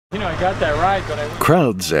I got that right, but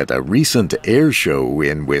Crowds at a recent air show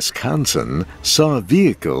in Wisconsin saw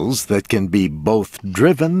vehicles that can be both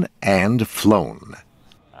driven and flown.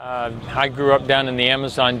 I grew up down in the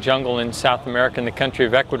Amazon jungle in South America, in the country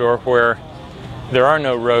of Ecuador, where there are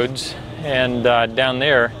no roads, and down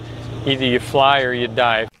there, either you fly or you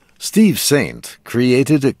die. Steve Saint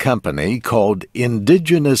created a company called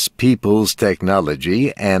Indigenous Peoples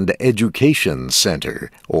Technology and Education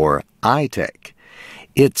Center, or ITEC.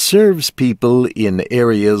 It serves people in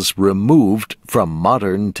areas removed from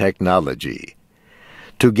modern technology.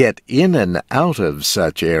 To get in and out of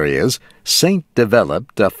such areas, Saint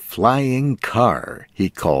developed a flying car he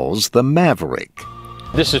calls the Maverick.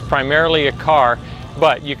 This is primarily a car,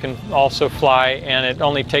 but you can also fly, and it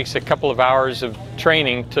only takes a couple of hours of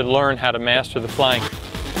training to learn how to master the flying.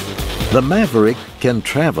 The Maverick can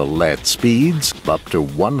travel at speeds up to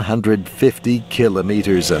 150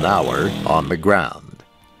 kilometers an hour on the ground.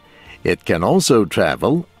 It can also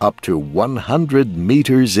travel up to 100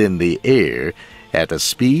 meters in the air at a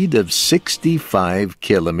speed of 65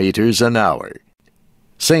 kilometers an hour.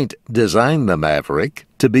 Saint designed the Maverick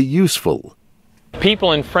to be useful.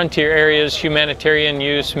 People in frontier areas, humanitarian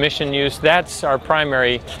use, mission use, that's our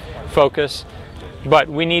primary focus. But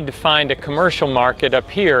we need to find a commercial market up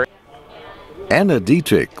here. Anna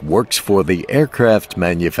Dietrich works for the aircraft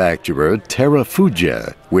manufacturer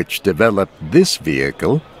Terrafugia, which developed this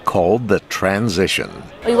vehicle called the Transition.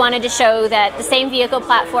 We wanted to show that the same vehicle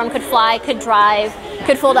platform could fly, could drive,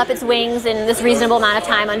 could fold up its wings in this reasonable amount of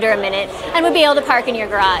time, under a minute, and would be able to park in your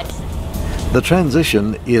garage. The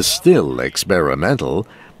Transition is still experimental,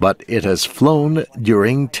 but it has flown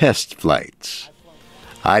during test flights.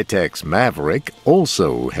 ITEC's Maverick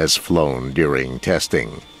also has flown during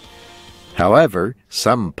testing. However,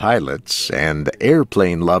 some pilots and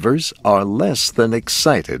airplane lovers are less than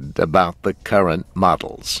excited about the current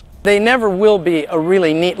models. They never will be a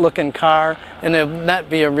really neat-looking car, and they'll not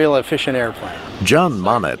be a real efficient airplane. John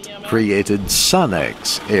Monnet created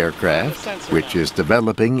Sonex Aircraft, which is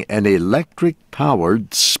developing an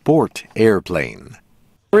electric-powered sport airplane.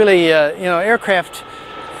 Really, aircraft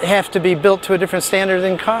have to be built to a different standard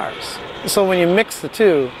than cars. So when you mix the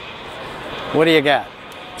two, what do you got?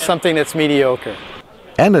 Something that's mediocre.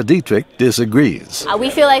 Anna Dietrich disagrees. We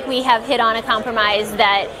feel like we have hit on a compromise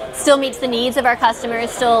that still meets the needs of our customers,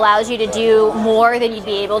 still allows you to do more than you'd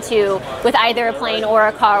be able to with either a plane or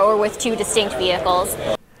a car or with two distinct vehicles.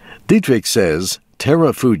 Dietrich says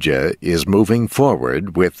Terrafugia is moving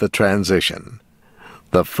forward with the Transition.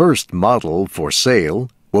 The first model for sale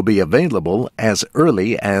will be available as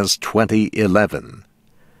early as 2011.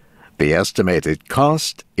 The estimated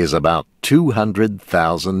cost is about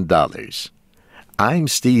 $200,000. I'm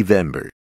Steve Ember.